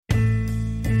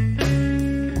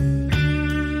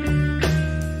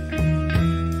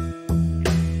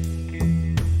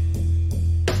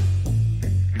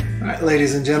right,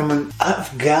 ladies and gentlemen,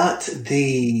 I've got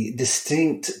the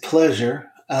distinct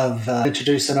pleasure of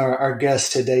introducing our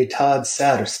guest today, Todd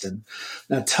Sattersten.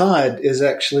 Now, Todd is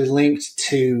actually linked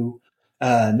to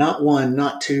not one,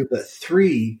 not two, but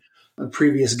three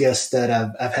previous guests that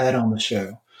I've had on the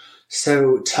show.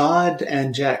 So Todd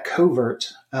and Jack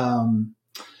Covert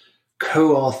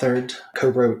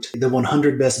co-wrote the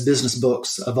 100 Best Business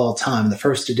Books of All Time, the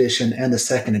first edition and the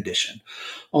second edition.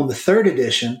 On the third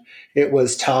edition, it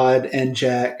was Todd and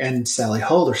Jack and Sally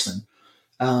Halderson,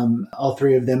 all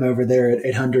three of them over there at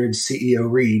 800 CEO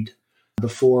Read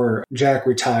before Jack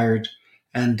retired.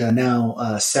 And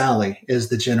now Sally is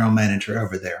the general manager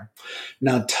over there.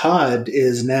 Now, Todd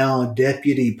is now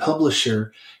deputy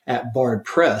publisher at Bard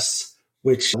Press,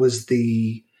 which was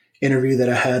the interview that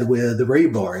I had with Ray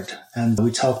Bard. And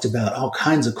we talked about all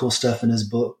kinds of cool stuff in his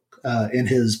book, in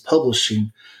his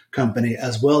publishing company,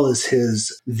 as well as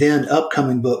his then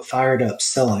upcoming book, Fired Up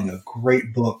Selling, a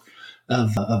great book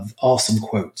of awesome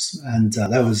quotes. And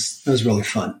that was really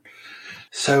fun.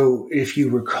 So if you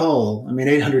recall,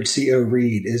 800 CO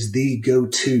Read is the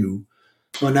go-to.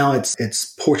 Well, now it's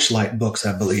Porchlight Books,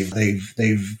 I believe.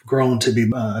 They've grown to be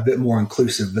a bit more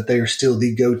inclusive, but they are still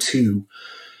the go-to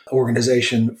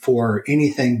organization for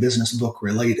anything business book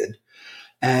related.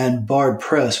 And Bard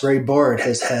Press, Ray Bard,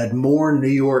 has had more New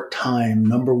York Times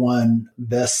 #1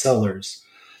 bestsellers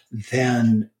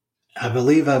than, I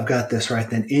believe I've got this right,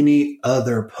 than any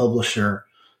other publisher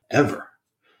ever.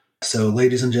 So,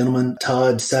 ladies and gentlemen,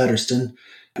 Todd Sattersten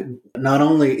not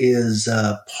only is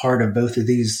part of both of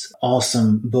these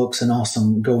awesome books and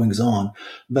awesome goings on,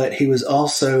 but he was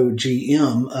also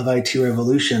GM of IT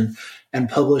Revolution and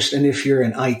published, and if you're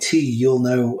in IT, you'll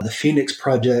know the Phoenix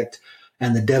Project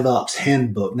and the DevOps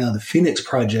Handbook. Now, the Phoenix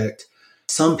Project,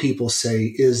 some people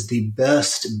say, is the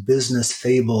best business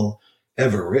fable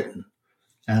ever written.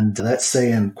 And that's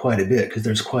saying quite a bit because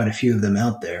there's quite a few of them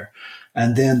out there.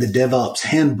 And then the DevOps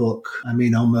Handbook,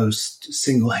 almost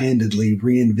single-handedly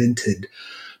reinvented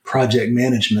project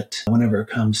management whenever it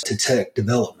comes to tech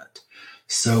development.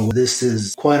 So this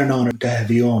is quite an honor to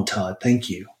have you on, Todd. Thank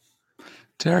you.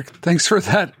 Derek, thanks for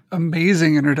that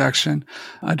amazing introduction.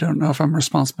 I don't know if I'm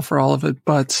responsible for all of it,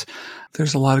 but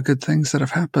there's a lot of good things that have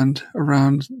happened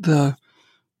around the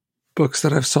books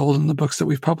that I've sold and the books that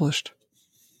we've published.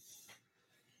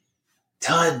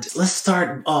 Todd, let's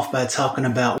start off by talking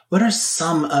about what are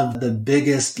some of the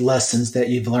biggest lessons that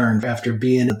you've learned after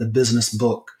being in the business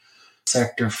book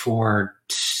sector for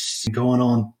going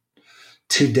on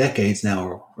 2 decades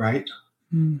now, right?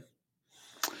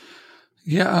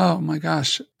 Yeah. Oh my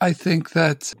gosh. I think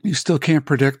that you still can't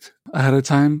predict ahead of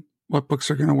time what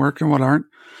books are going to work and what aren't.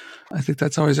 I think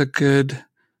that's always a good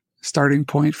starting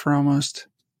point for almost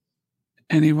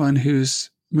anyone who's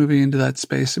moving into that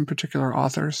space, in particular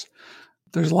authors.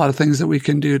 There's a lot of things that we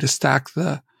can do to stack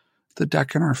the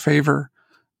deck in our favor,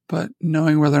 but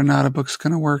knowing whether or not a book's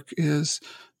going to work is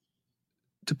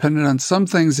dependent on some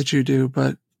things that you do,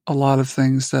 but a lot of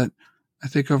things that I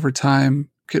think over time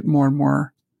get more and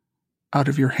more out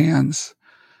of your hands.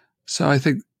 So I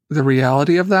think the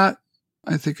reality of that,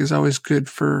 I think, is always good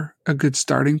for a good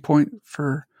starting point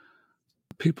for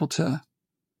people to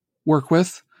work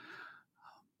with.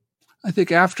 I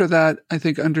think after that,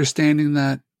 understanding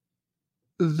that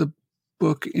the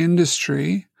book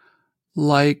industry,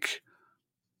 like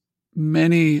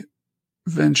many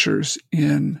ventures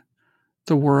in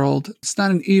the world, it's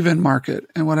not an even market.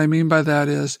 And what I mean by that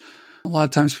is a lot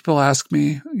of times people ask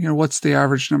me, what's the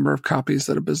average number of copies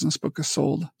that a business book is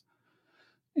sold?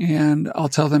 And I'll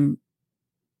tell them,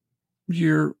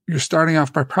 you're starting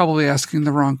off by probably asking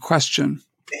the wrong question.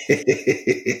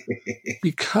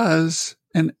 Because,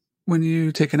 and when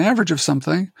you take an average of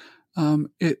something,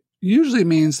 it usually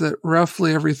means that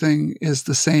roughly everything is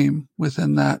the same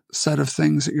within that set of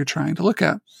things that you're trying to look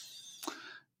at.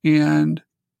 And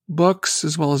books,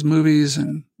 as well as movies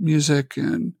and music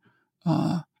and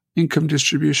income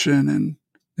distribution, and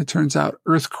it turns out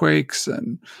earthquakes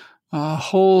and a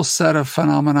whole set of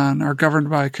phenomenon are governed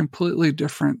by a completely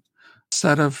different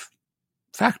set of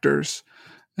factors.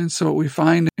 And so what we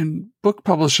find in book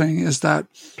publishing is that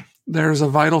there's a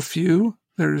vital few.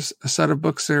 There's a set of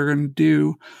books that are going to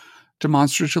do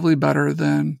demonstratively better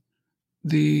than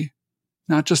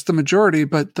not just the majority,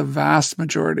 but the vast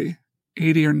majority,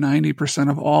 80 or 90%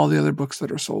 of all the other books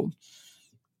that are sold.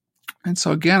 And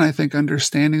so again, I think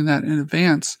understanding that in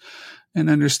advance and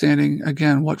understanding,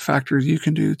 again, what factors you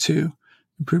can do to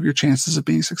improve your chances of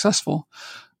being successful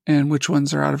and which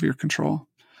ones are out of your control.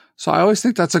 So I always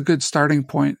think that's a good starting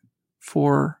point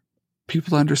for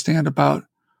people to understand about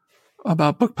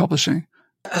book publishing.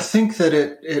 I think that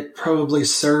it probably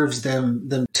serves them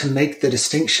to make the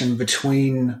distinction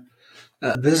between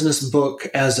a business book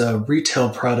as a retail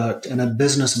product and a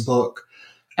business book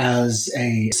as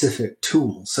a specific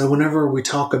tool. So whenever we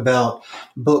talk about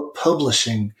book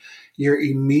publishing, you're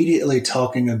immediately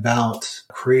talking about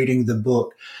creating the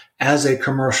book as a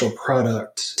commercial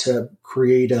product to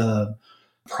create a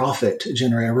profit,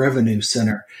 generate a revenue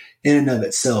center in and of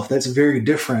itself. That's very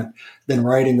different than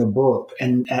writing a book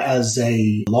and as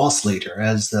a loss leader,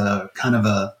 as a kind of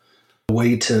a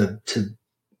way to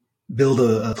build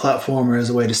a platform or as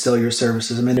a way to sell your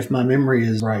services. I mean, if my memory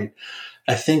is right,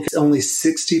 I think only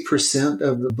 60%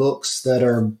 of the books that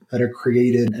are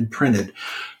created and printed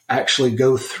actually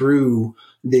go through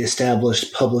the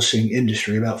established publishing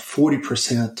industry. About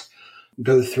 40%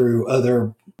 go through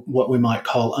other, what we might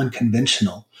call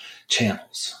unconventional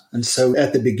channels. And so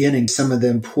at the beginning, some of the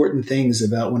important things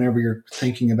about whenever you're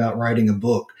thinking about writing a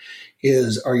book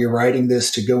is, are you writing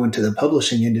this to go into the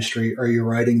publishing industry? Or are you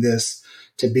writing this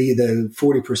to be the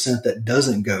 40% that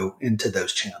doesn't go into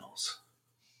those channels?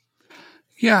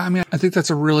 Yeah, I mean, I think that's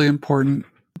a really important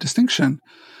distinction.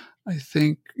 I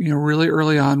think, really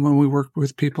early on when we worked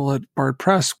with people at Bard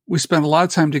Press, we spent a lot of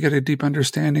time to get a deep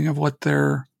understanding of what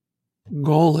their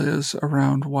goal is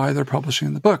around why they're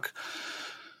publishing the book.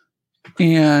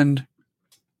 And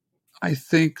I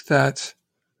think that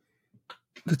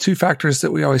the two factors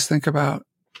that we always think about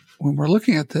when we're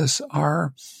looking at this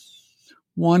are,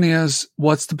 one is,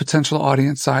 what's the potential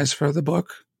audience size for the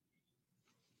book?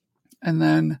 And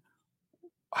then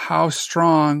how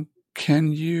strong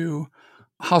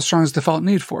is the felt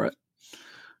need for it?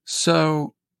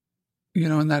 So,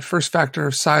 in that first factor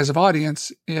of size of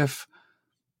audience, if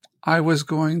I was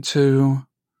going to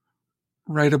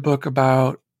write a book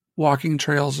about walking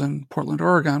trails in Portland,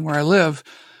 Oregon, where I live,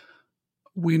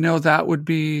 we know that would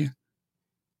be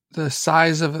the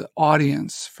size of the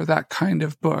audience for that kind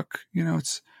of book.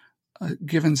 It's a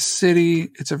given city.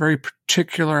 It's a very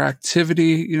particular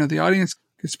activity. The audience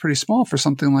gets pretty small for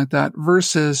something like that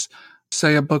versus,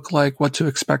 say, a book like What to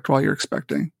Expect While You're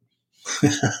Expecting.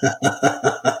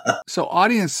 So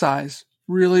audience size,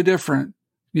 really different,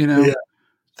 Yeah.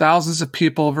 Thousands of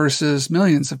people versus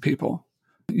millions of people,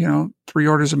 3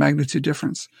 orders of magnitude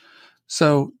difference.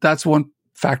 So that's one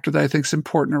factor that I think is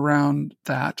important around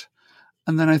that.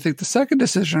 And then I think the second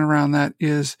decision around that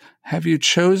is, have you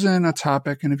chosen a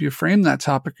topic and have you framed that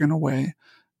topic in a way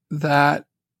that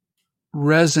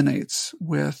resonates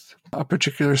with a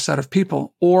particular set of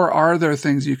people? Or are there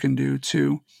things you can do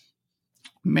to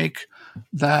make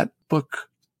that book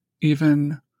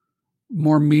even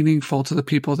more meaningful to the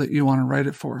people that you want to write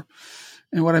it for?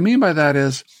 And what I mean by that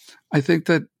is, I think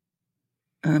that,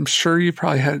 and I'm sure you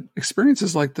probably had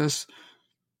experiences like this,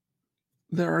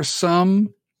 there are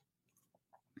some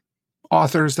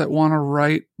authors that want to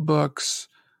write books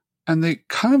and they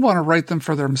kind of want to write them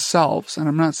for themselves. And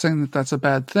I'm not saying that that's a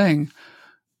bad thing,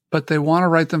 but they want to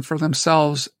write them for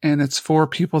themselves, and it's for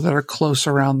people that are close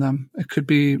around them. It could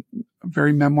be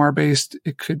very memoir based.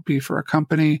 It could be for a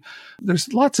company.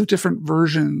 There's lots of different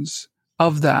versions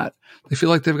of that. They feel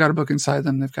like they've got a book inside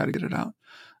them. They've got to get it out.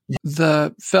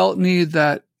 The felt need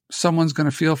that someone's going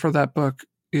to feel for that book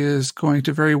is going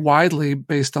to vary widely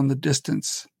based on the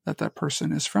distance that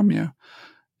person is from you.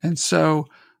 And so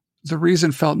the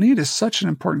reason felt need is such an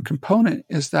important component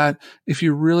is that if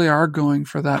you really are going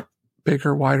for that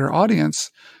bigger, wider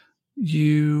audience,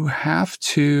 you have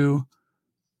to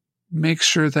make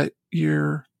sure that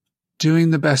you're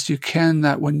doing the best you can,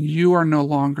 that when you are no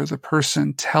longer the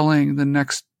person telling the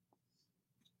next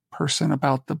person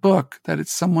about the book, that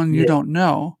it's someone you don't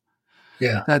know,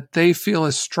 that they feel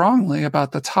as strongly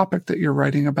about the topic that you're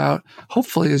writing about,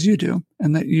 hopefully as you do,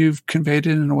 and that you've conveyed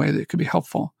it in a way that could be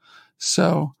helpful.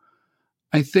 So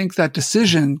I think that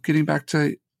decision, getting back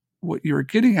to what you were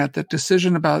getting at, that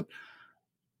decision about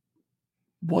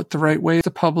what the right way to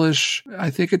publish,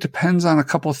 I think it depends on a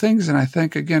couple of things. And I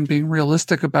think, again, being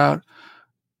realistic about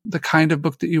the kind of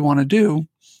book that you want to do,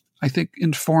 I think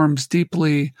informs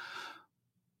deeply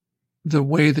the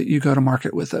way that you go to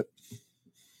market with it.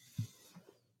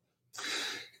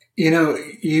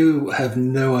 You have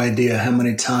no idea how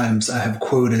many times I have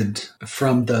quoted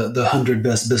from the 100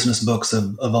 best business books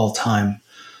of all time.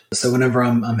 So whenever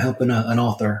I'm helping an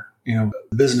author,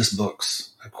 business books,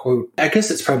 I quote, I guess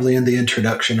it's probably in the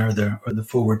introduction or the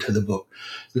forward to the book,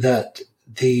 that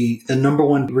the number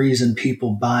one reason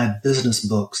people buy business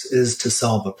books is to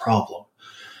solve a problem.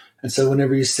 And so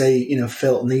whenever you say,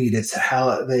 felt need, it's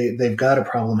how they've got a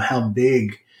problem. How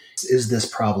big is this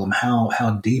problem?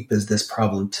 How deep is this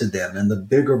problem to them? And the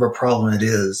bigger of a problem it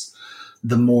is,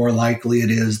 the more likely it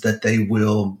is that they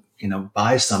will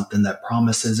buy something that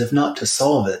promises, if not to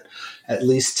solve it, at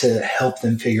least to help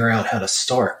them figure out how to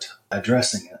start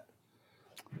addressing it.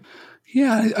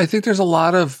 Yeah, I think there's a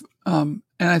lot of, and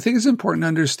I think it's important to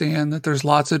understand that there's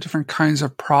lots of different kinds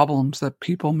of problems that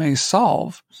people may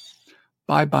solve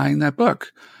by buying that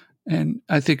book. And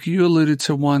I think you alluded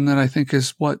to one that I think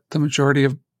is what the majority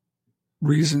of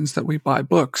reasons that we buy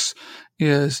books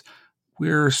is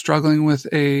we're struggling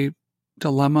with a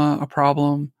dilemma, a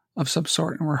problem of some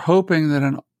sort, and we're hoping that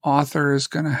an author is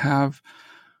going to have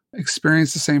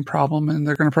experienced the same problem and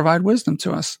they're going to provide wisdom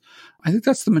to us. I think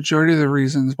that's the majority of the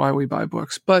reasons why we buy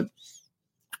books. But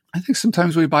I think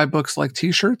sometimes we buy books like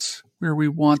t-shirts where we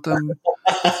want them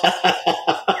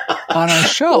on our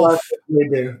shelf. Well,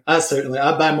 I certainly do.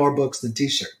 I buy more books than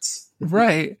t-shirts.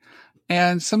 Right.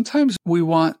 And sometimes we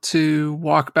want to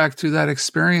walk back through that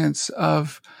experience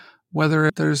of whether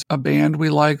there's a band we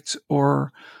liked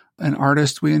or an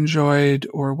artist we enjoyed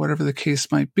or whatever the case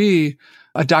might be,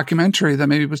 a documentary that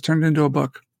maybe was turned into a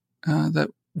book, that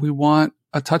we want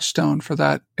a touchstone for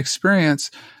that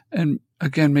experience. And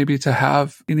again, maybe to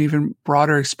have an even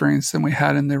broader experience than we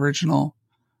had in the original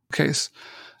case.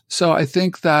 So I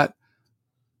think that.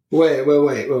 Wait.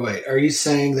 Are you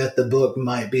saying that the book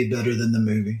might be better than the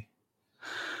movie?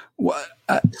 Well,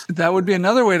 that would be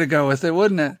another way to go with it,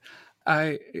 wouldn't it?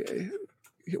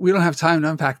 We don't have time to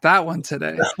unpack that one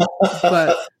today,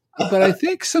 but I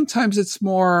think sometimes it's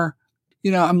more,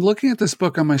 I'm looking at this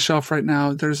book on my shelf right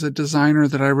now. There's a designer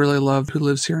that I really love who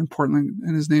lives here in Portland,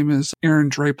 and his name is Aaron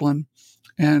Draplin.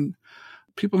 And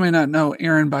people may not know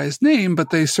Aaron by his name, but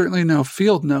they certainly know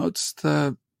Field Notes,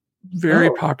 the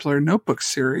very popular notebook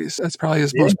series. That's probably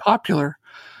his most popular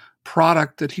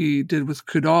product that he did with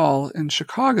Kudal in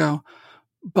Chicago.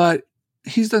 But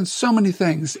he's done so many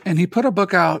things, and he put a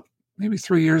book out maybe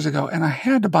 3 years ago, and I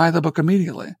had to buy the book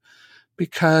immediately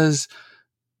because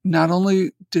not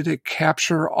only did it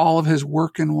capture all of his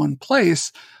work in one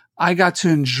place, I got to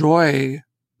enjoy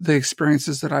the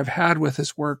experiences that I've had with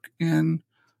his work in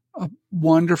a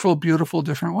wonderful, beautiful,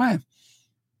 different way.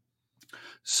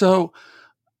 So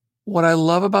what I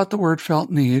love about the word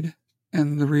felt need,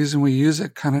 and the reason we use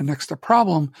it kind of next to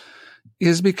problem,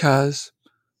 is because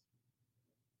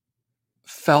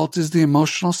felt is the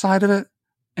emotional side of it,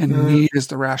 and need is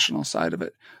the rational side of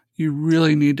it. You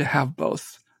really need to have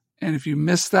both. And if you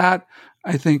miss that,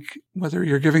 I think whether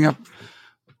you're giving up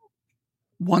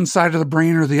one side of the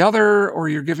brain or the other, or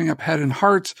you're giving up head and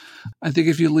heart, I think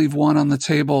if you leave one on the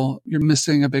table, you're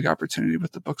missing a big opportunity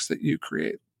with the books that you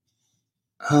create.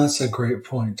 Oh, that's a great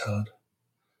point, Todd.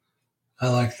 I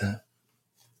like that.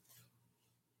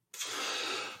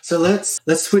 So let's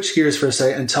switch gears for a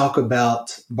second and talk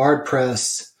about Bard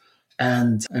Press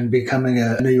and becoming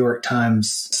a New York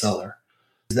Times seller.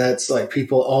 That's like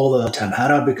people all the time. How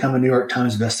do I become a New York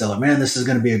Times bestseller? Man, this is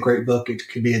going to be a great book. It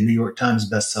could be a New York Times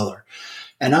bestseller.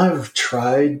 And I've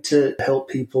tried to help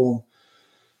people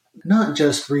not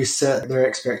just reset their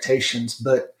expectations,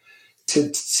 but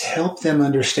to help them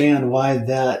understand why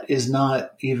that is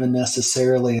not even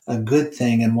necessarily a good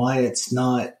thing and why it's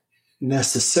not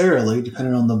necessarily,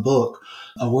 depending on the book,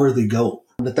 a worthy goal.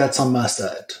 But that's on my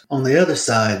side. On the other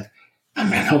side, I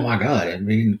mean, oh my God,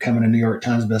 becoming a New York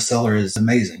Times bestseller is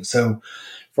amazing. So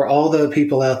for all the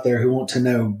people out there who want to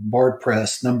know, Bard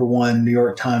Press, #1 New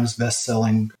York Times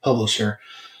bestselling publisher,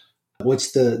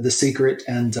 what's the secret,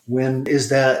 and when is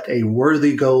that a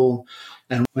worthy goal,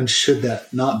 and when should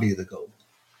that not be the goal?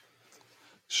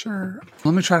 Sure.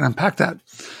 Let me try to unpack that.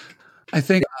 I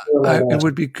think it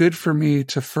would be good for me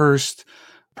to first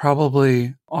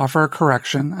probably offer a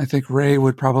correction. I think Ray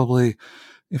would probably,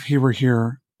 if he were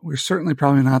here, we're certainly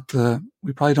probably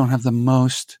we probably don't have the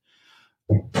most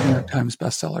New York Times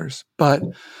bestsellers, but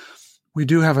we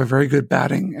do have a very good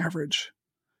batting average.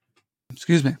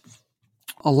 Excuse me.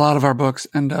 A lot of our books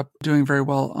end up doing very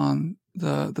well on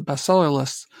the bestseller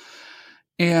lists.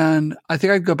 And I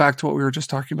think I'd go back to what we were just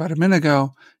talking about a minute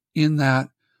ago, in that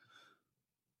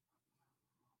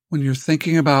when you're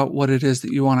thinking about what it is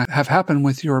that you want to have happen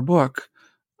with your book,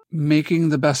 making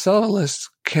the bestseller list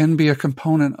can be a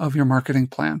component of your marketing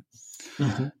plan.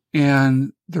 Mm-hmm.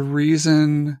 And the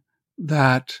reason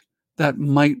that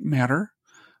might matter,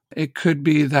 it could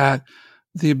be that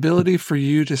the ability for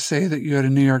you to say that you had a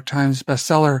New York Times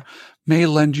bestseller may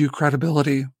lend you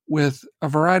credibility with a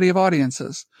variety of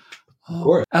audiences. Of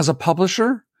course. As a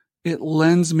publisher, it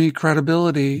lends me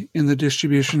credibility in the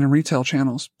distribution and retail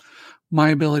channels. My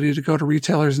ability to go to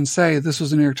retailers and say, this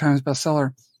was a New York Times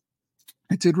bestseller,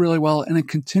 it did really well, and it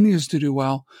continues to do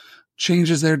well,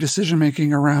 changes their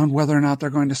decision-making around whether or not they're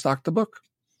going to stock the book.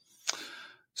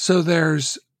 So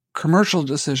there's commercial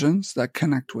decisions that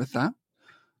connect with that.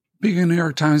 being a New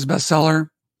York Times bestseller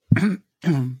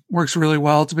works really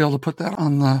well to be able to put that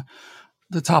on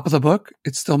the top of the book.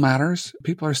 It still matters.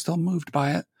 People are still moved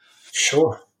by it.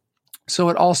 Sure. So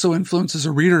it also influences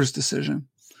a reader's decision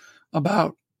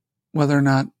about whether or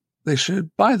not they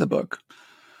should buy the book.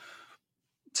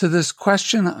 To this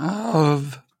question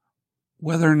of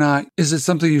whether or not, is it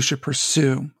something you should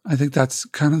pursue? I think that's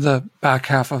kind of the back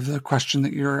half of the question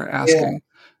that you're asking.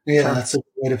 Yeah, that's a good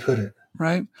way to put it.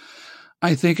 Right?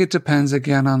 I think it depends,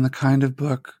 again, on the kind of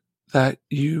book that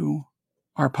you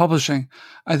are publishing.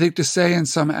 I think to say in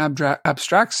some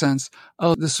abstract sense,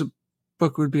 oh, this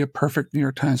book would be a perfect New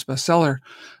York Times bestseller,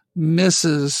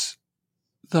 misses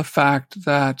the fact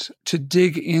that to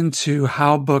dig into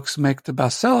how books make the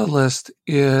bestseller list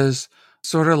is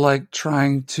sort of like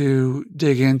trying to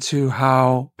dig into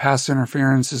how pass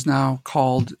interference is now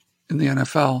called in the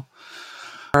NFL.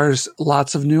 There's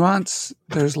lots of nuance.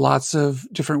 There's lots of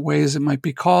different ways it might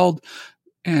be called.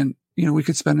 And, we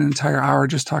could spend an entire hour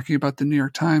just talking about the New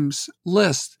York Times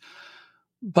list.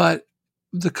 But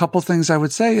the couple things I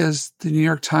would say is the New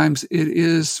York Times, it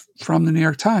is from the New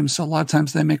York Times. So a lot of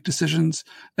times they make decisions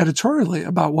editorially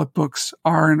about what books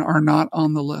are and are not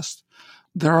on the list.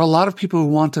 There are a lot of people who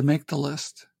want to make the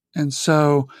list. And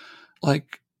so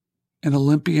like an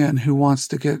Olympian who wants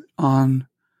to get on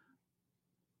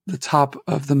the top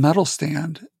of the medal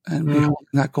stand and be holding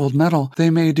that gold medal, they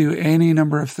may do any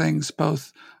number of things,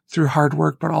 both through hard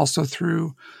work, but also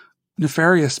through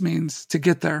nefarious means to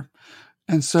get there.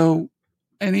 And so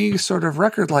any sort of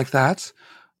record like that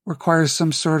requires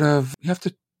some sort of, you have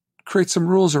to create some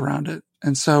rules around it.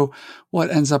 And so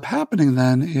what ends up happening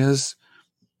then is,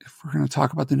 if we're going to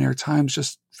talk about the New York Times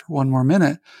just for one more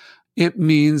minute, it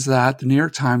means that the New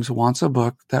York Times wants a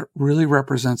book that really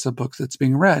represents a book that's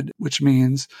being read, which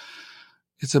means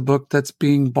it's a book that's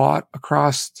being bought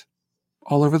across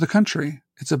all over the country.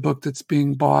 It's a book that's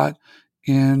being bought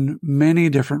in many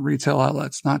different retail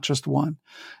outlets, not just one.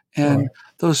 And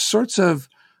those sorts of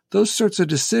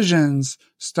decisions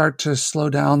start to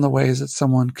slow down the ways that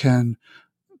someone can,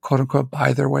 quote unquote,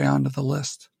 buy their way onto the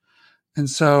list. And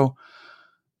so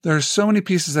there's so many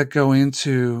pieces that go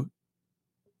into,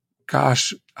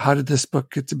 gosh, how did this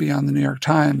book get to be on the New York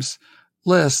Times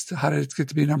list? How did it get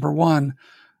to be number one?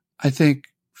 I think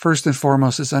first and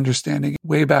foremost is understanding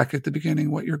way back at the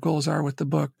beginning what your goals are with the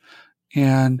book.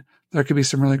 And there could be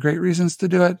some really great reasons to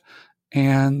do it.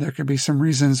 And there could be some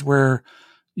reasons where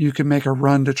you can make a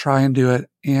run to try and do it,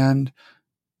 and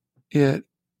it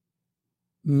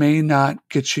may not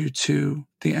get you to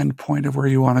the end point of where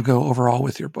you want to go overall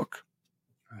with your book.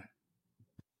 Right.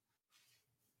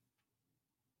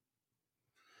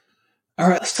 All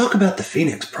right, let's talk about the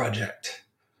Phoenix Project.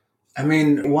 I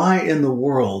mean, why in the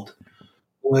world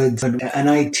would an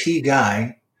IT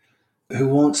guy who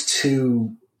wants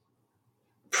to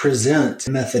present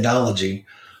methodology,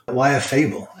 why a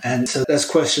fable? And so that's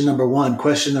question number one.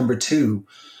 Question number two,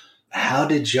 how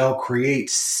did y'all create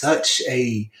such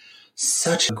a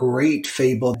great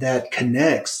fable that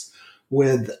connects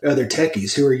with other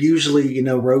techies who are usually,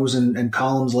 rows and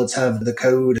columns, let's have the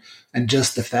code and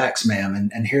just the facts, ma'am.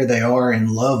 And here they are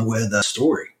in love with a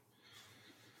story.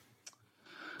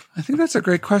 I think that's a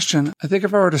great question. I think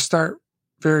if I were to start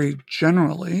very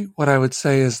generally, what I would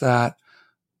say is that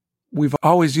we've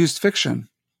always used fiction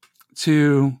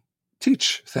to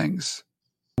teach things,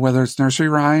 whether it's nursery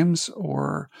rhymes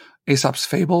or Aesop's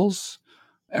fables.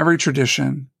 Every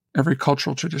tradition, every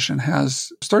cultural tradition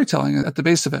has storytelling at the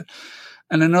base of it.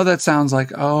 And I know that sounds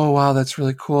like, oh, wow, that's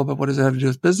really cool, but what does it have to do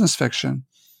with business fiction?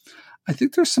 I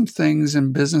think there's some things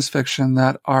in business fiction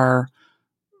that are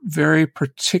very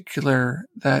particular,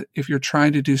 that if you're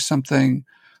trying to do something,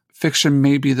 fiction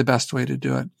may be the best way to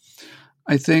do it.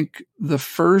 I think the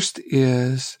first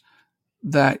is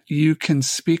that you can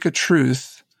speak a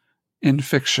truth in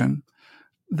fiction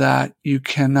that you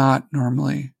cannot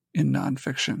normally in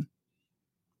nonfiction.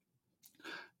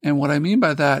 And what I mean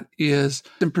by that is,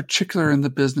 in particular in the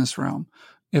business realm,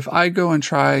 if I go and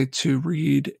try to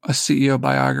read a CEO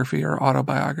biography or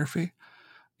autobiography,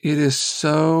 it is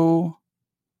so,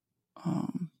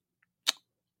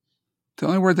 the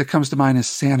only word that comes to mind is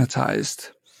sanitized.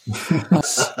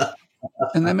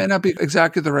 And that may not be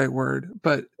exactly the right word,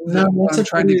 but what I'm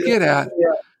trying to get at,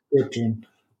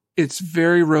 it's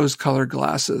very rose-colored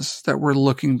glasses that we're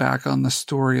looking back on the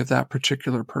story of that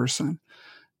particular person.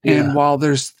 Yeah. And while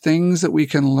there's things that we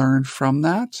can learn from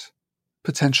that,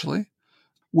 potentially,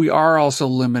 we are also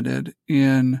limited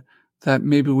in that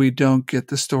maybe we don't get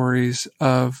the stories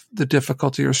of the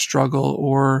difficulty or struggle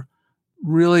or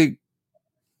really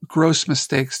gross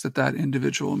mistakes that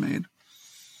individual made.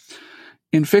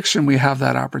 In fiction, we have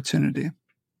that opportunity.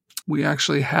 We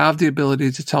actually have the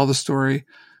ability to tell the story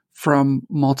from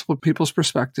multiple people's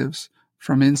perspectives,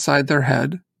 from inside their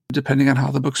head, depending on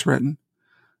how the book's written.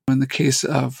 In the case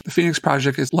of the Phoenix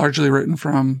Project, it's largely written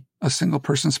from a single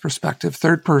person's perspective,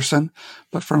 third person,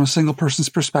 but from a single person's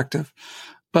perspective.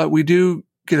 But we do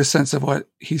get a sense of what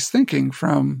he's thinking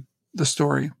from the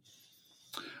story.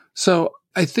 So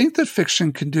I think that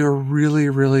fiction can do a really,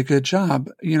 really good job.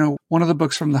 One of the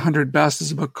books from the 100 Best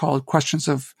is a book called Questions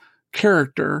of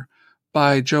Character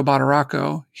by Joe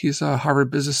Bottaraco. He's a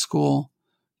Harvard Business School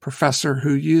professor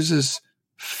who uses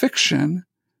fiction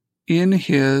in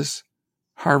his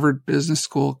Harvard Business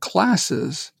School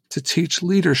classes to teach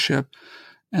leadership.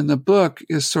 And the book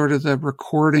is sort of the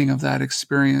recording of that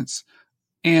experience.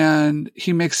 And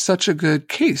he makes such a good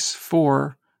case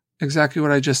for exactly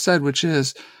what I just said, which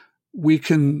is we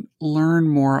can learn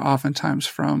more oftentimes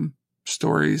from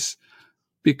stories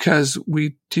because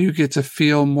we do get to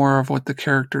feel more of what the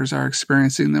characters are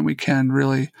experiencing than we can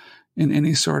really in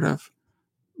any sort of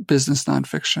business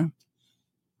nonfiction.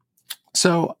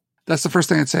 So that's the first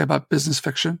thing I'd say about business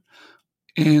fiction.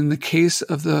 In the case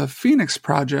of the Phoenix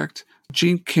Project,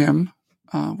 Gene Kim,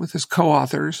 with his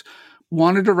co-authors,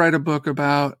 wanted to write a book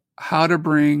about how to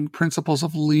bring principles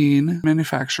of lean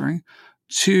manufacturing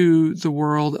to the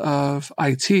world of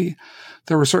IT.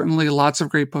 There were certainly lots of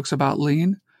great books about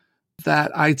lean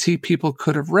that IT people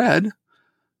could have read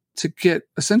to get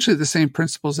essentially the same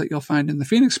principles that you'll find in the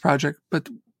Phoenix Project. But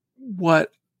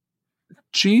what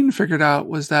Gene figured out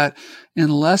was that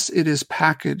unless it is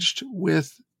packaged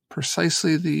with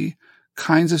precisely the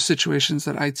kinds of situations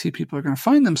that IT people are going to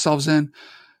find themselves in,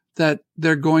 that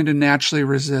they're going to naturally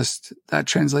resist that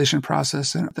translation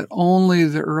process, and that only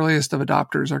the earliest of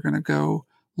adopters are going to go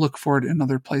look for it in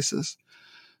other places.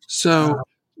 So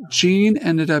Gene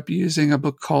ended up using a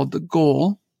book called The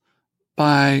Goal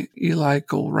by Eli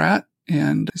Goldratt,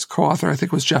 and his co-author, I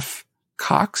think, was Jeff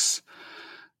Cox.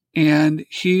 And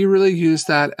he really used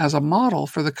that as a model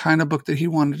for the kind of book that he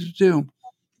wanted to do.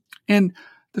 And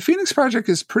the Phoenix Project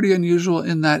is pretty unusual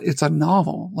in that it's a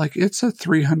novel. Like, it's a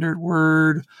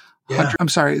 300-word,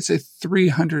 it's a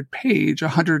 300-page,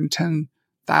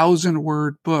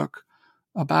 110,000-word book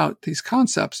about these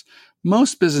concepts.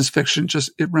 Most business fiction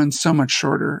it runs so much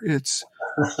shorter. It's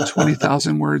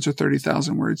 20,000 words or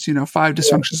 30,000 words. 5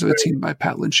 Dysfunctions of a Team by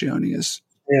Pat Lencioni is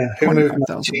 25,000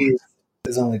 words.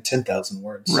 Is only 10,000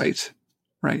 words. Right.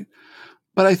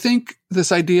 But I think this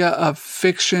idea of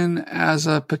fiction as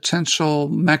a potential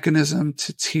mechanism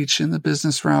to teach in the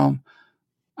business realm,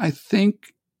 I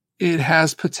think it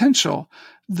has potential.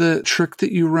 The trick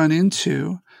that you run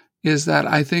into is that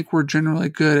I think we're generally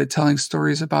good at telling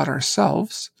stories about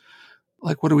ourselves.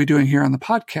 Like, what are we doing here on the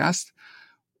podcast?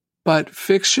 But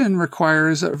fiction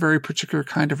requires a very particular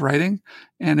kind of writing.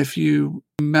 And if you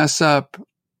mess up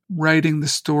writing the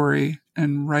story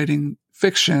and writing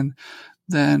fiction,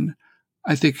 then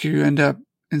I think you end up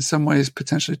in some ways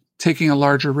potentially taking a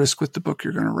larger risk with the book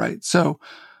you're going to write. So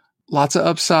lots of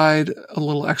upside, a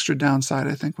little extra downside,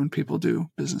 I think, when people do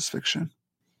business fiction.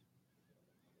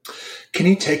 Can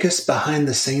you take us behind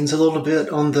the scenes a little bit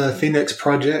on the Phoenix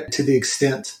Project to the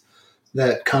extent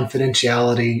that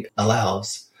confidentiality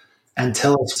allows, and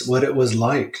tell us what it was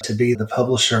like to be the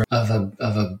publisher of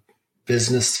a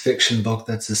business fiction book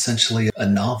that's essentially a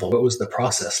novel? What was the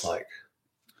process like?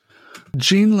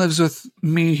 Gene lives with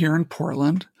me here in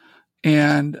Portland,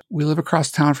 and we live across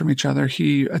town from each other.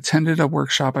 He attended a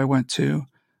workshop I went to,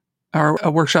 or a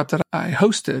workshop that I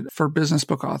hosted for business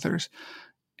book authors.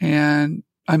 And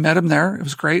I met him there. It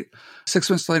was great. 6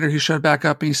 months later, he showed back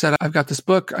up and he said, I've got this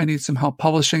book. I need some help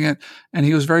publishing it. And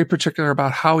he was very particular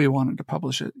about how he wanted to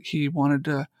publish it. He wanted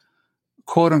to,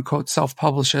 quote unquote,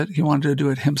 self-publish it. He wanted to do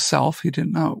it himself. He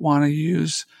did not want to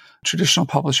use traditional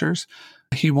publishers.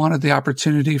 He wanted the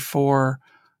opportunity for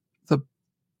the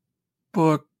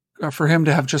book, for him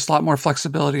to have just a lot more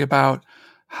flexibility about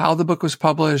how the book was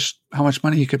published, how much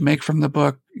money he could make from the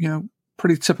book,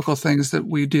 pretty typical things that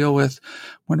we deal with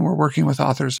when we're working with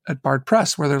authors at Bard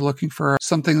Press, where they're looking for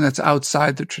something that's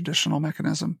outside the traditional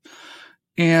mechanism.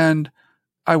 And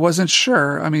I wasn't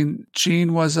sure. I mean,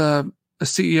 Gene was a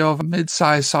CEO of a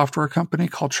mid-sized software company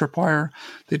called Tripwire.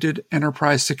 They did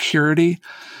enterprise security.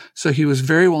 So he was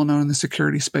very well known in the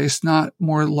security space, not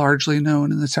more largely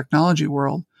known in the technology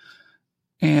world.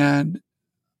 And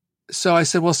so I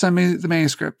said, well, send me the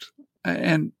manuscript.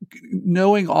 And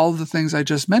knowing all of the things I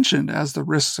just mentioned as the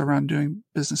risks around doing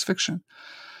business fiction.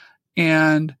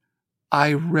 And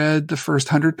I read the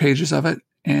first 100 pages of it,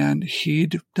 and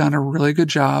he'd done a really good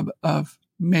job of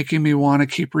making me want to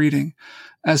keep reading.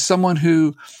 As someone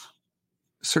who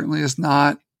certainly does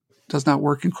not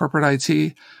work in corporate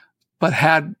IT, but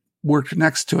had worked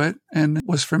next to it and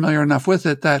was familiar enough with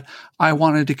it that I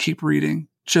wanted to keep reading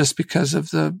just because of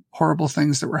the horrible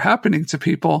things that were happening to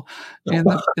people in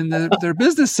their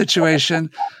business situation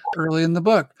early in the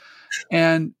book.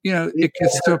 And, it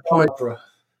gets to a point.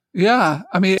 Yeah.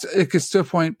 I mean, it gets to a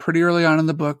point pretty early on in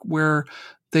the book where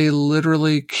they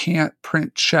literally can't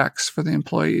print checks for the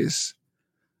employees.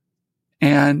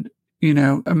 And,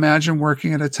 imagine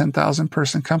working at a 10,000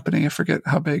 person company. I forget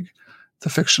how big the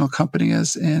fictional company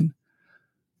is in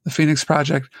the Phoenix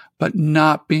Project, but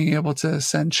not being able to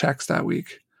send checks that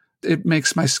week. It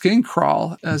makes my skin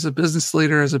crawl as a business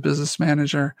leader, as a business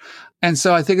manager. And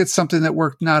so I think it's something that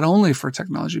worked not only for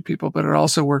technology people, but it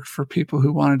also worked for people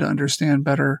who wanted to understand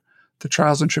better the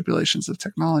trials and tribulations of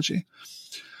technology.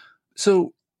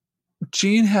 So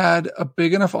Gene had a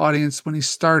big enough audience when he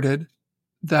started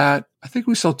that I think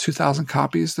we sold 2,000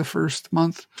 copies the first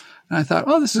month. And I thought,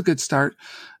 oh, this is a good start.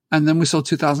 And then we sold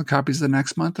 2,000 copies the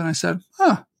next month. And I said,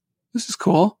 this is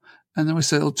cool. And then we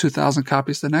sold 2,000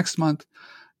 copies the next month.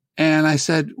 And I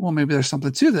said, well, maybe there's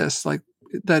something to this, like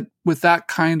that with that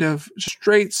kind of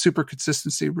straight super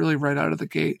consistency, really right out of the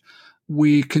gate.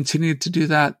 We continued to do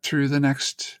that through the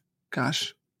next,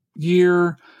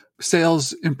 year.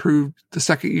 Sales improved the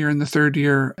second year and the third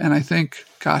year. And I think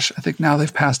now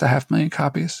they've passed 500,000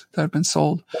 copies that have been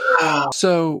sold. Wow.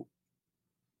 So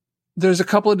there's a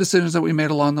couple of decisions that we made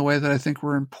along the way that I think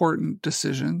were important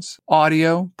decisions.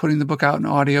 Audio, putting the book out in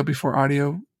audio before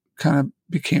audio kind of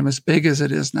became as big as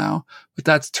it is now, but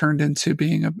that's turned into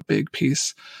being a big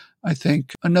piece. I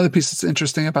think another piece that's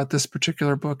interesting about this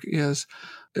particular book is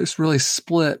it's really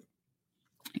split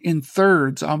in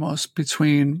thirds almost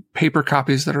between paper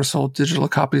copies that are sold, digital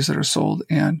copies that are sold,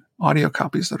 and audio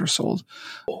copies that are sold.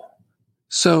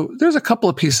 So there's a couple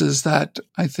of pieces that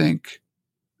I think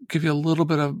give you a little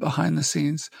bit of behind the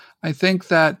scenes. I think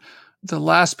that the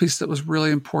last piece that was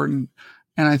really important,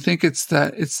 and I think it's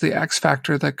the X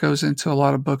factor that goes into a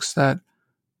lot of books that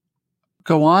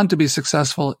go on to be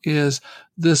successful, is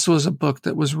this was a book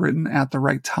that was written at the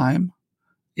right time.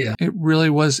 Yeah. It really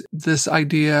was this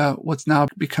idea, what's now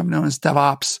become known as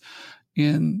DevOps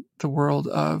in the world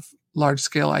of large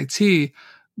scale IT,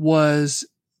 was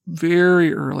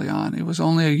very early on. It was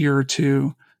only a year or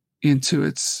two into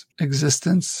its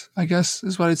existence, I guess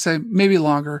is what I'd say, maybe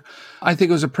longer. I think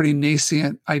it was a pretty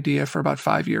nascent idea for about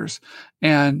 5 years.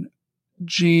 And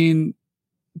Gene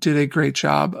did a great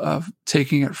job of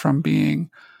taking it from being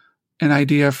an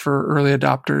idea for early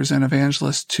adopters and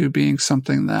evangelists to being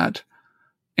something that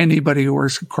anybody who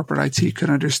works in corporate IT could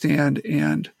understand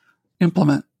and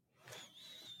implement.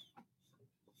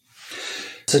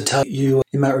 So Todd, you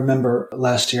might remember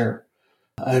last year,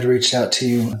 I had reached out to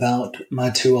you about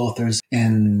my two authors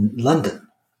in London,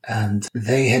 and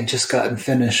they had just gotten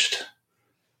finished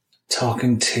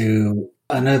talking to,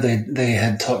 I know they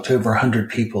had talked to over 100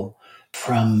 people,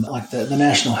 from like the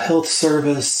National Health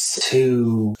Service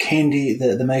to Candy,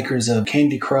 the makers of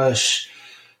Candy Crush,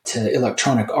 to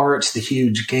Electronic Arts, the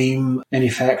huge game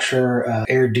manufacturer,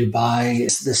 Air Dubai.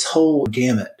 It's this whole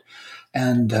gamut,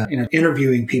 and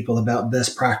interviewing people about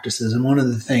best practices. And one of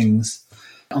the things,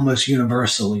 almost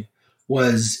universally,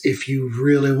 was if you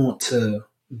really want to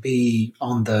be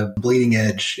on the bleeding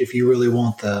edge, if you really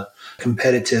want the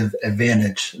competitive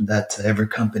advantage that every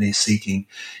company is seeking,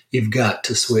 you've got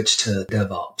to switch to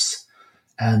DevOps.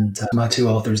 And my two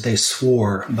authors, they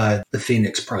swore by the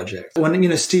Phoenix Project.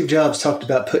 When, Steve Jobs talked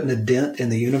about putting a dent in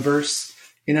the universe,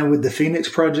 with the Phoenix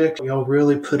Project, y'all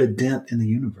really put a dent in the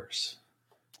universe.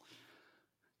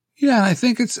 Yeah, and I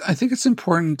think it's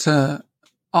important to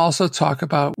also talk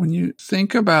about, when you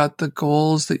think about the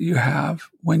goals that you have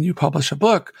when you publish a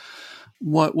book,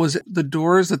 what was the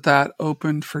doors that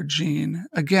opened for Gene?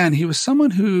 Again, he was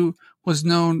someone who was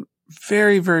known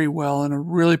very, very well in a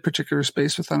really particular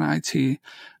space within IT.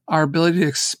 Our ability to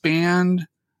expand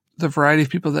the variety of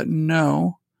people that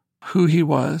know who he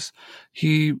was.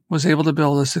 He was able to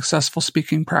build a successful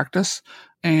speaking practice.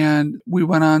 And we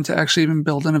went on to actually even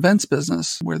build an events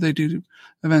business where they do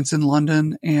events in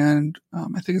London and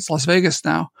I think it's Las Vegas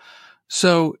now.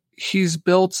 So he's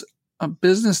built a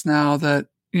business now that,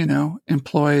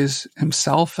 employs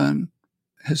himself, and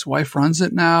his wife runs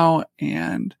it now.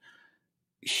 And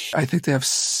I think they have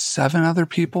 7 other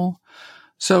people.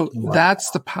 So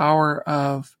That's the power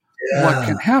of what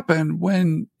can happen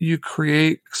when you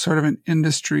create sort of an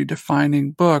industry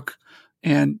defining book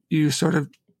and you sort of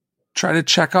try to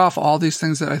check off all these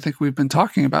things that I think we've been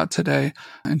talking about today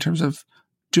in terms of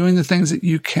doing the things that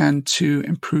you can to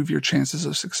improve your chances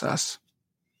of success.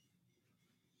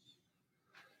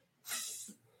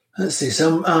 Let's see.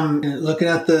 So looking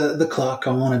at the clock.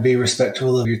 I want to be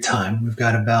respectful of your time. We've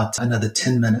got about another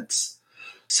 10 minutes.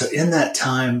 So in that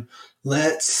time,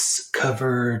 let's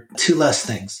cover two last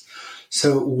things.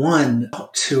 So one,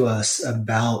 talk to us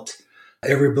about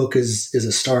every book is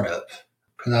a startup.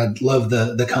 Because I love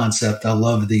the concept. I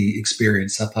love the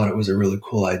experience. I thought it was a really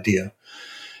cool idea.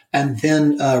 And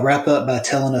then wrap up by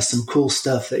telling us some cool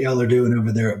stuff that y'all are doing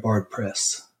over there at Bard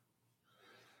Press.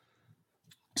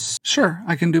 Sure,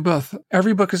 I can do both.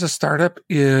 Every book is a startup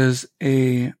is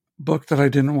a book that I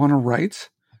didn't want to write.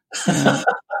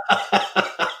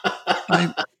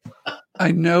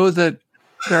 I know that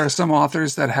there are some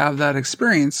authors that have that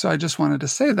experience, so I just wanted to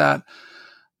say that.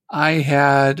 I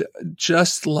had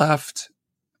just left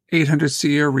 800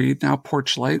 CEO Read, now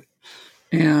Porchlight,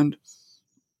 and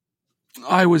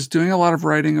I was doing a lot of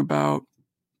writing about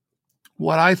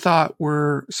what I thought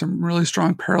were some really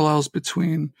strong parallels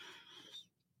between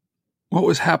what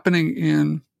was happening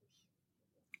in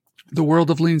the world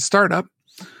of lean startup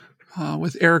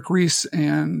with Eric Ries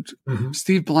and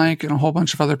Steve Blank and a whole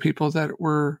bunch of other people that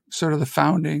were sort of the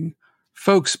founding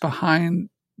folks behind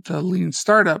the lean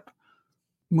startup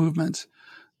movement,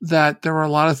 that there were a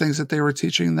lot of things that they were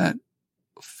teaching that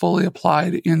fully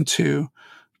applied into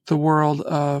the world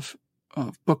of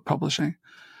book publishing.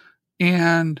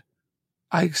 And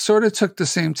I sort of took the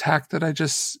same tack that I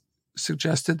just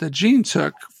suggested that Gene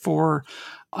took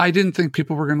I didn't think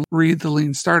people were going to read the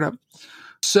lean startup.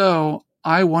 So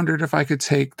I wondered if I could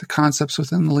take the concepts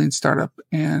within the lean startup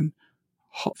and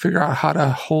figure out how to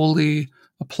wholly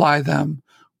apply them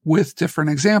with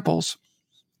different examples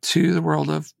to the world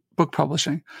of book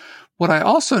publishing. What I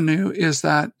also knew is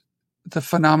that the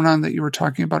phenomenon that you were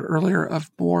talking about earlier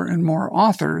of more and more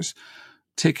authors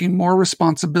taking more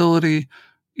responsibility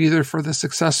either for the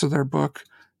success of their book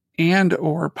and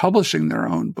or publishing their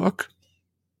own book,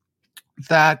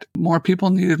 that more people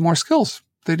needed more skills.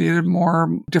 They needed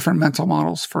more different mental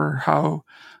models for how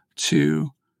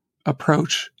to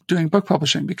approach doing book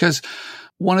publishing. Because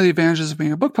one of the advantages of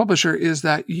being a book publisher is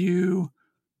that you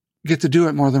get to do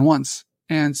it more than once.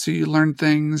 And so you learn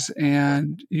things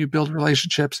and you build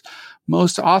relationships.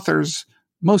 Most authors,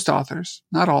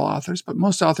 not all authors, but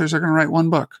most authors are going to write one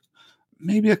book,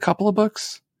 maybe a couple of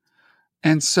books.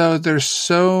 And so there's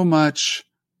so much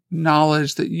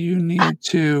knowledge that you need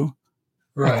to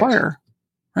acquire,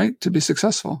 right, to be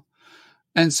successful.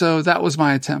 And so that was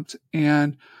my attempt.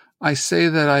 And I say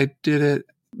that I did it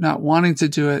not wanting to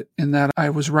do it, in that I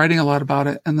was writing a lot about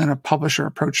it. And then a publisher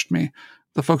approached me.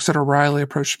 The folks at O'Reilly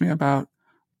approached me about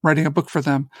writing a book for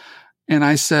them. And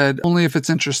I said, only if it's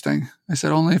interesting. I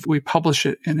said, only if we publish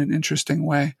it in an interesting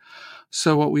way.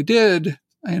 So what we did,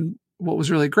 and what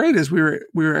was really great, is we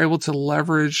were able to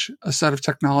leverage a set of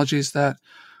technologies that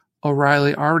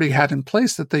O'Reilly already had in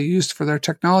place that they used for their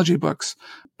technology books,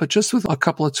 but just with a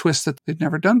couple of twists that they'd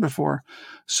never done before.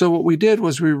 So what we did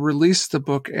was we released the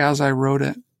book as I wrote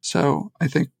it. So I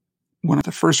think when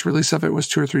the first release of it was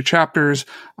 2 or 3 chapters,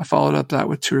 I followed up that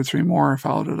with 2 or 3 more. I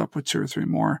followed it up with 2 or 3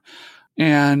 more.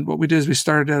 And what we did is we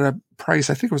started at a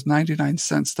price, I think it was 99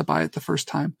 cents to buy it the first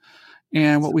time.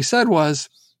 And what we said was,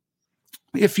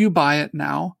 if you buy it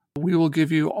now, we will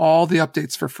give you all the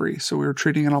updates for free. So we were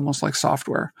treating it almost like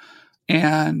software.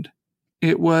 And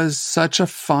it was such a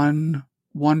fun,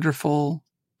 wonderful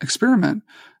experiment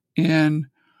in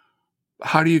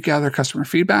how do you gather customer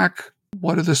feedback?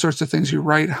 What are the sorts of things you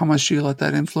write? How much do you let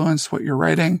that influence what you're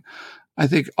writing? I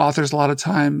think authors a lot of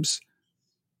times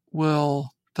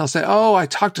they'll say, oh, I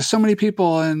talked to so many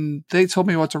people and they told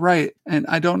me what to write. And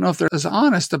I don't know if they're as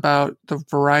honest about the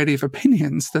variety of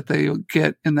opinions that they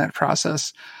get in that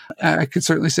process. I could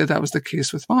certainly say that was the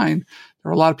case with mine. There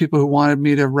were a lot of people who wanted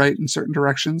me to write in certain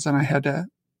directions, and I had to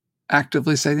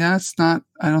actively say, yeah,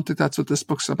 I don't think that's what this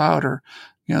book's about. Or,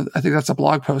 I think that's a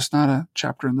blog post, not a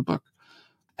chapter in the book.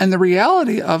 And the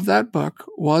reality of that book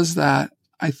was that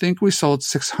I think we sold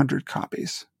 600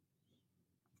 copies.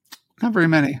 Not very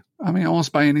many. I mean,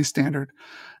 almost by any standard.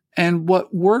 And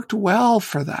what worked well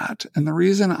for that, and the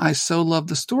reason I so love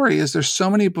the story, is there's so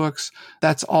many books,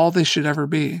 that's all they should ever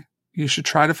be. You should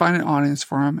try to find an audience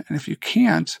for them. And if you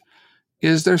can't,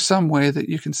 is there some way that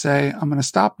you can say, I'm going to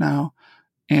stop now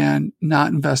and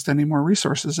not invest any more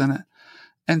resources in it?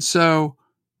 And so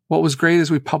what was great is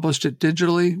we published it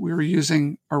digitally. We were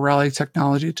using O'Reilly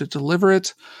technology to deliver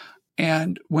it.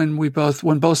 And when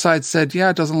both sides said, yeah,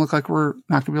 it doesn't look like we're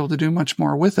not going to be able to do much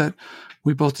more with it,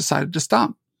 we both decided to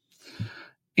stop.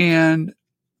 And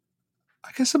I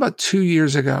guess about 2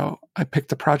 years ago, I picked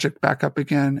the project back up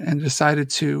again and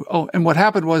decided and what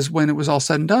happened was, when it was all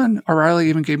said and done, O'Reilly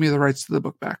even gave me the rights to the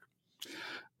book back,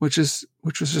 which was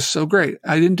just so great.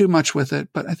 I didn't do much with it,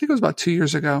 but I think it was about 2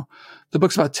 years ago. The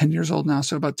book's about 10 years old now.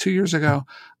 So about 2 years ago,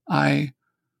 I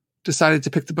decided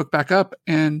to pick the book back up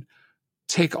and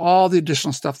take all the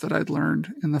additional stuff that I'd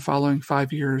learned in the following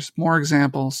 5 years, more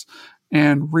examples,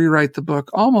 and rewrite the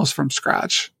book almost from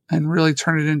scratch and really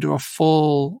turn it into a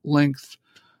full length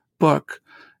book.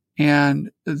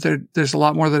 And there's a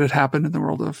lot more that had happened in the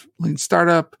world of lean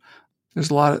startup. There's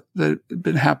a lot that had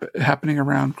been happening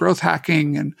around growth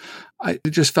hacking. And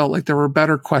it just felt like there were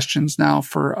better questions now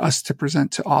for us to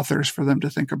present to authors for them to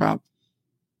think about.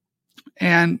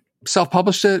 And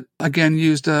self-published it. Again,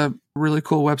 used a really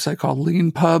cool website called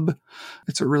LeanPub.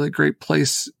 It's a really great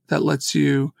place that lets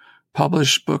you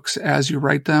publish books as you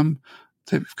write them.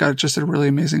 They've got just a really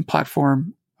amazing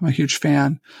platform. I'm a huge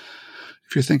fan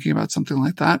if you're thinking about something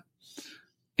like that.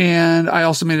 And I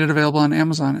also made it available on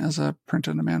Amazon as a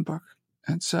print-on-demand book.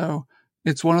 And so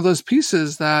it's one of those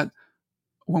pieces that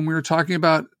when we were talking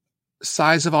about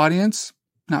size of audience,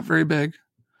 not very big,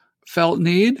 felt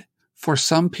need for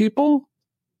some people,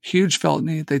 huge felt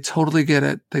need. They totally get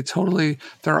it.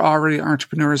 They're already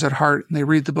entrepreneurs at heart, and they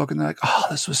read the book and they're like, oh,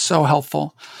 this was so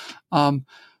helpful.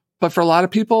 But for a lot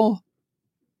of people,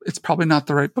 it's probably not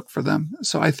the right book for them.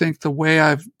 So I think the way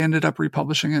I've ended up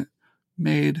republishing it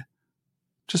made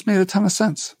a ton of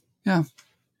sense. Yeah.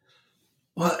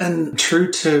 Well, and true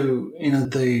to,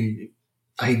 the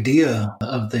idea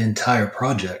of the entire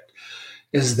project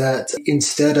is that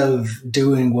instead of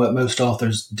doing what most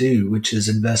authors do, which is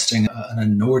investing an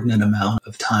inordinate amount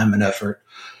of time and effort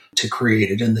to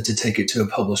create it and then to take it to a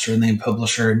publisher, and the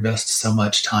publisher invests so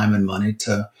much time and money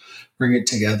to bring it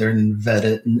together and vet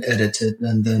it and edit it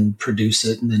and then produce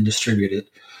it and then distribute it.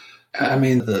 I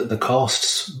mean, the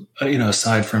costs,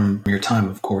 aside from your time,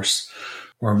 of course,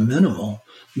 were minimal.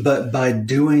 But by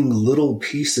doing little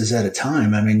pieces at a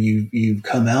time, I mean, you've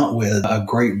come out with a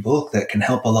great book that can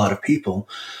help a lot of people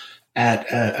at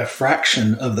a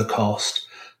fraction of the cost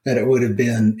that it would have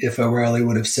been if O'Reilly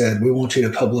would have said, we want you to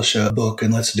publish a book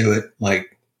and let's do it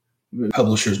like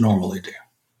publishers normally do.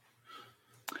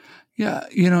 Yeah.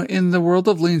 In the world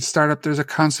of lean startup, there's a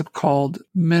concept called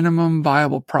minimum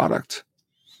viable product.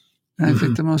 And I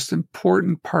think the most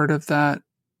important part of that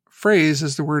phrase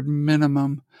is the word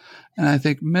minimum. And I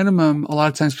think minimum, a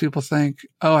lot of times people think,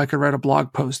 oh, I could write a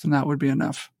blog post and that would be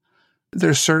enough.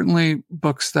 There's certainly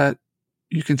books that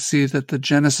you can see that the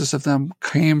genesis of them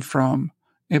came from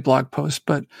a blog post,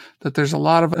 but that there's a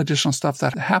lot of additional stuff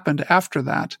that happened after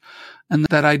that. And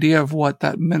that idea of what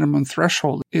that minimum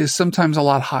threshold is sometimes a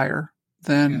lot higher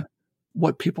than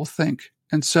what people think.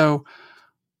 And so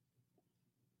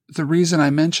the reason I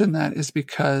mention that is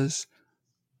because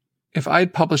if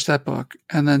I'd published that book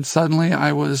and then suddenly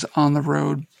I was on the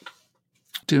road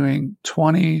doing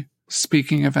 20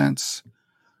 speaking events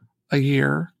a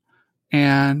year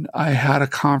and I had a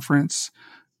conference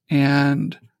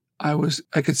and I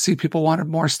could see people wanted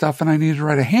more stuff and I needed to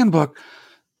write a handbook,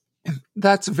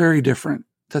 that's very different.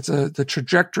 The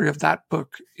trajectory of that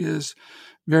book is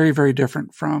very, very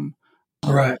different from,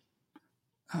 right.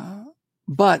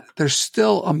 But there's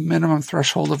still a minimum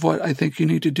threshold of what I think you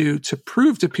need to do to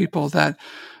prove to people that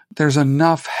there's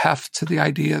enough heft to the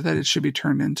idea that it should be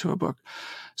turned into a book.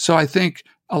 So I think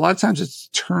a lot of times it's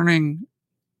turning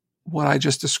what I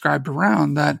just described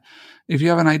around, that if you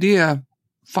have an idea,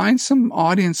 find some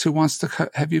audience who wants to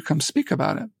have you come speak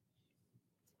about it.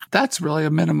 That's really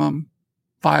a minimum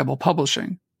viable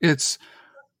publishing. It's,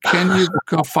 can you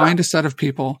go find a set of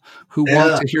people who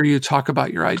want to hear you talk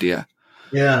about your idea?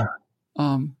 Yeah.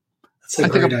 That's a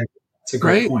great idea. That's a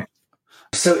great point.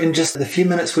 So in just the few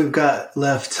minutes we've got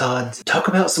left, Todd, talk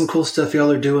about some cool stuff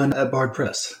y'all are doing at Bard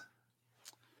Press.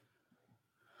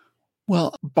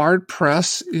 Well, Bard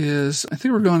Press is, I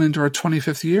think we're going into our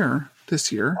 25th year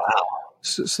this year. Wow.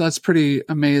 So that's pretty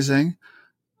amazing.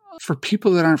 For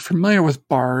people that aren't familiar with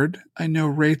Bard, I know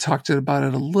Ray talked about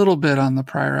it a little bit on the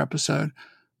prior episode,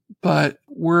 but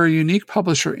we're a unique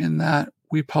publisher in that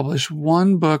we publish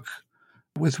one book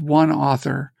with one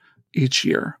author each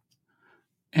year.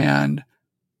 And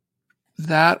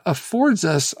that affords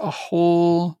us a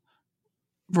whole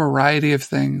variety of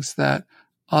things that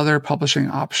other publishing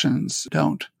options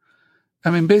don't. I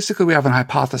mean, basically we have an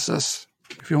hypothesis,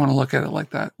 if you want to look at it like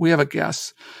that. We have a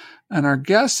guess. And our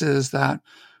guess is that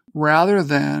rather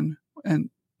than, and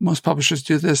most publishers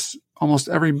do this, almost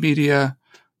every media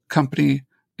company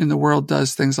in the world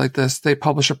does things like this. They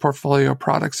publish a portfolio of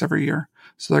products every year.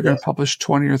 So they're going to publish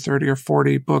 20 or 30 or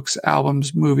 40 books,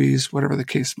 albums, movies, whatever the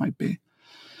case might be.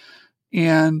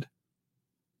 And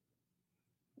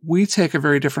we take a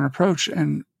very different approach.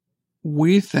 And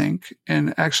we think,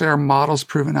 and actually our model's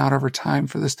proven out over time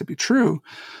for this to be true,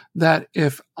 that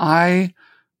if I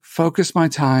focus my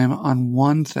time on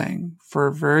one thing for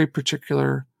a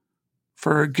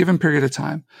given period of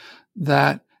time,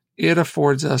 that it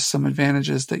affords us some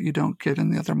advantages that you don't get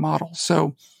in the other model.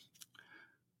 So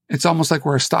it's almost like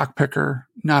we're a stock picker,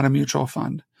 not a mutual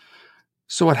fund.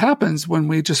 So what happens when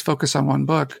we just focus on one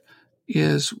book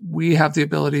is we have the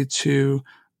ability to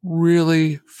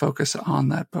really focus on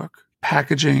that book.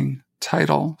 Packaging,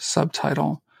 title,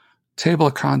 subtitle, table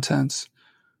of contents,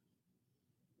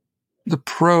 the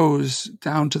prose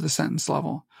down to the sentence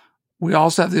level. We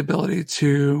also have the ability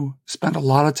to spend a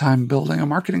lot of time building a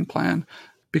marketing plan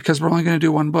because we're only going to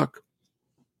do one book.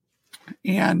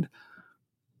 And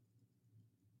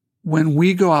when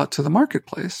we go out to the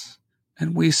marketplace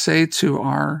and we say to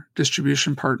our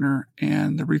distribution partner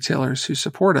and the retailers who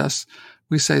support us,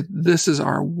 we say, this is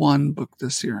our one book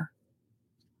this year.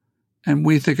 And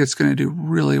we think it's going to do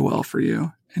really well for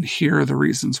you. And here are the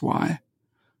reasons why.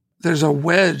 There's a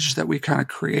wedge that we kind of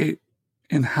create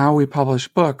in how we publish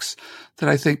books that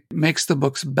I think makes the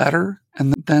books better.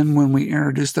 And then when we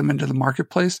introduce them into the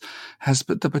marketplace, has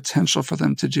the potential for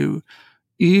them to do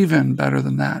even better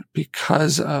than that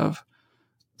because of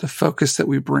the focus that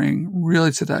we bring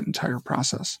really to that entire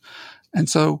process. And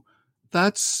so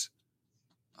that's,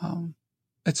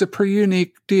 it's a pretty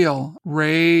unique deal.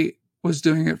 Ray was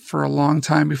doing it for a long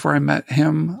time before I met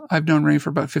him. I've known Ray for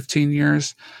about 15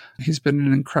 years. He's been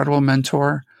an incredible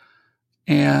mentor.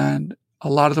 And a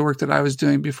lot of the work that I was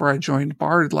doing before I joined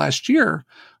Bard last year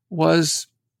was,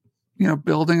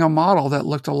 building a model that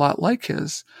looked a lot like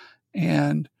his.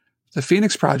 And the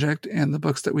Phoenix Project and the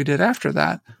books that we did after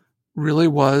that really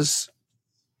was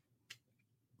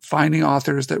finding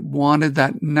authors that wanted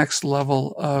that next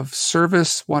level of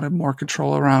service, wanted more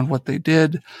control around what they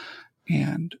did.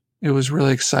 And it was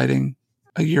really exciting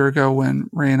a year ago when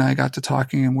Ray and I got to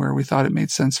talking and where we thought it made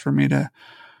sense for me to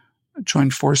join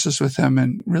forces with him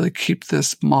and really keep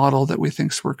this model that we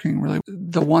think is working really.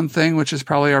 The one thing, which is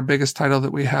probably our biggest title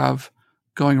that we have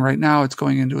going right now, it's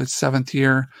going into its 7th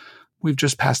year. We've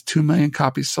just passed 2 million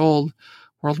copies sold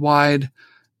worldwide.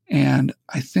 And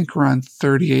I think we're on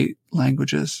 38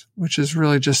 languages, which is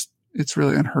really it's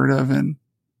really unheard of in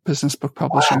business book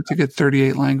publishing to get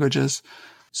 38 languages.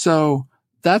 So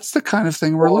that's the kind of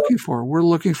thing we're looking for. We're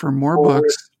looking for more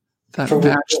books that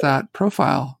match that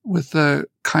profile with the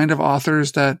kind of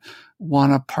authors that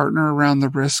want to partner around the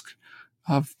risk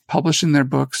of publishing their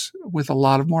books with a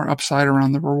lot of more upside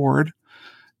around the reward,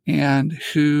 and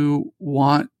who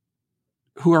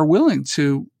are willing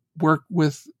to work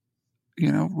with,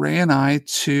 Ray and I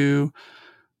to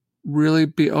really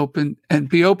be open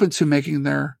to making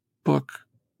their book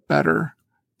better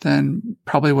than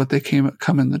probably what they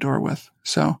come in the door with.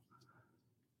 So.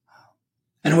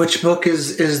 And which book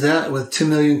is that with 2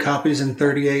 million copies in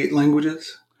 38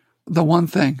 languages? The One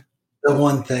Thing. The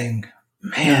One Thing.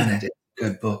 Man, it is a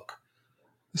good book.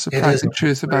 The Surprising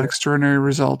Truth About Extraordinary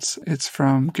Results. It's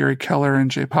from Gary Keller and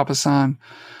Jay Papasan.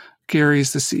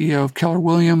 Gary's the CEO of Keller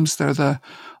Williams. They're the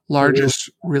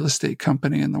largest real estate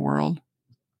company in the world.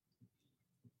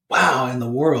 Wow, in the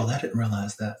world. I didn't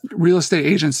realize that. Real estate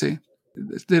agency.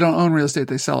 They don't own real estate.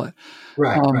 They sell it.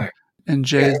 Right, right. And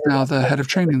Jay is now the head of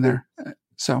training there.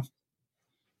 So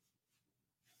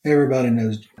everybody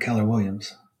knows Keller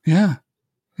Williams. Yeah.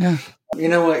 Yeah. You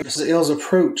know what? Ill's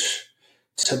approach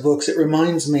to books, it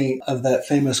reminds me of that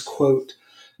famous quote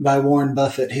by Warren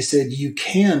Buffett. He said, you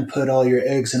can put all your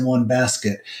eggs in one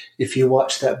basket if you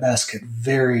watch that basket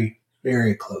very,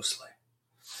 very closely.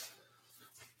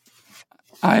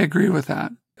 I agree with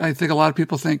that. I think a lot of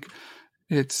people think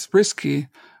it's risky,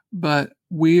 but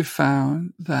we've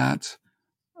found that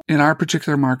in our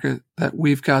particular market that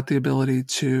we've got the ability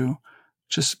to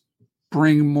just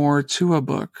bring more to a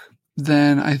book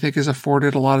than I think is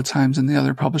afforded a lot of times in the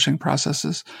other publishing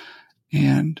processes.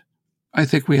 And I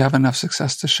think we have enough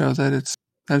success to show that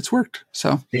it's worked.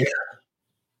 So yeah,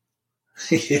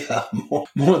 yeah,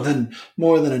 more than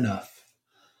enough.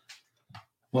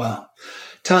 Wow,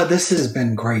 Todd, this has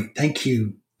been great. Thank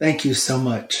you so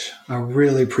much. I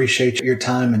really appreciate your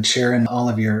time and sharing all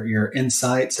of your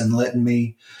insights and letting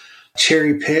me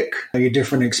cherry pick your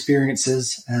different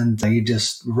experiences. And you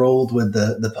just rolled with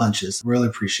the punches. Really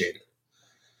appreciate it.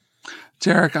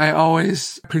 Derek, I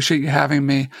always appreciate you having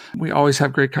me. We always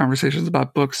have great conversations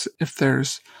about books. If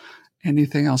there's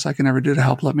anything else I can ever do to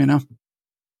help, let me know.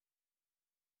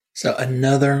 So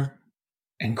another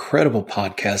incredible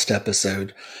podcast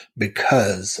episode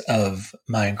because of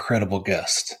my incredible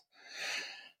guest.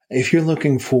 If you're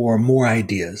looking for more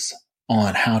ideas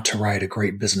on how to write a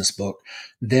great business book,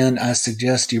 then I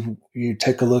suggest you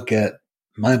take a look at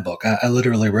my book. I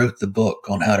literally wrote the book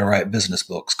on how to write business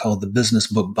books called the Business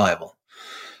Book Bible.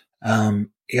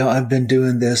 I've been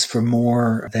doing this for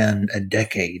more than a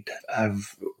decade.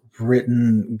 I've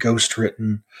written,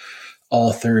 ghostwritten,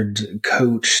 authored,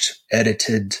 coached,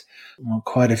 edited,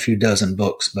 quite a few dozen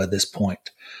books by this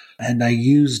point. And I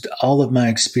used all of my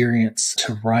experience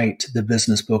to write the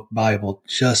Business Book Bible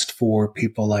just for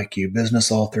people like you,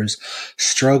 business authors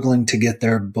struggling to get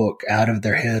their book out of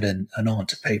their head and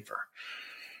onto paper.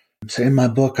 So in my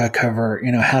book, I cover,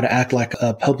 how to act like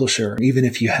a publisher, even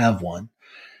if you have one.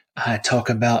 I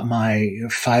talk about my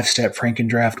 5-step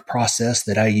Frankendraft process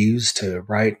that I use to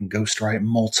write and ghostwrite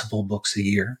multiple books a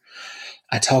year.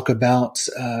 I talk about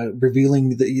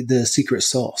revealing the secret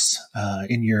sauce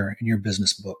in your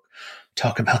business book.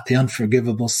 Talk about the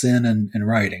unforgivable sin in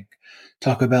writing.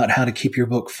 Talk about how to keep your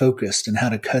book focused and how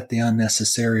to cut the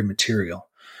unnecessary material.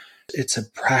 It's a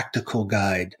practical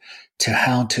guide to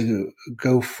how to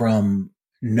go from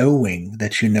knowing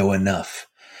that you know enough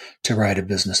to write a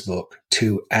business book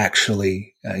to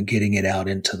actually getting it out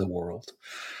into the world.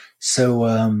 So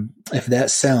if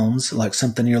that sounds like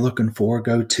something you're looking for,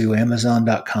 go to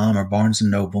Amazon.com or Barnes &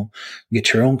 Noble.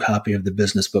 Get your own copy of the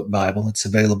Business Book Bible. It's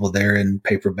available there in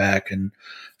paperback and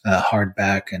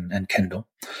hardback and Kindle.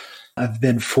 I've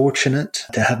been fortunate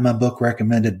to have my book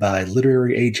recommended by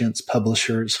literary agents,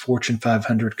 publishers, Fortune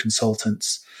 500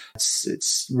 consultants.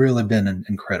 It's really been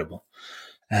incredible.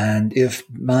 And if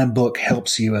my book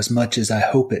helps you as much as I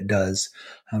hope it does,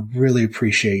 I really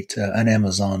appreciate an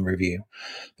Amazon review.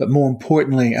 But more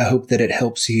importantly, I hope that it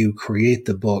helps you create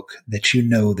the book that you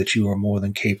know that you are more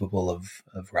than capable of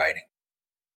writing.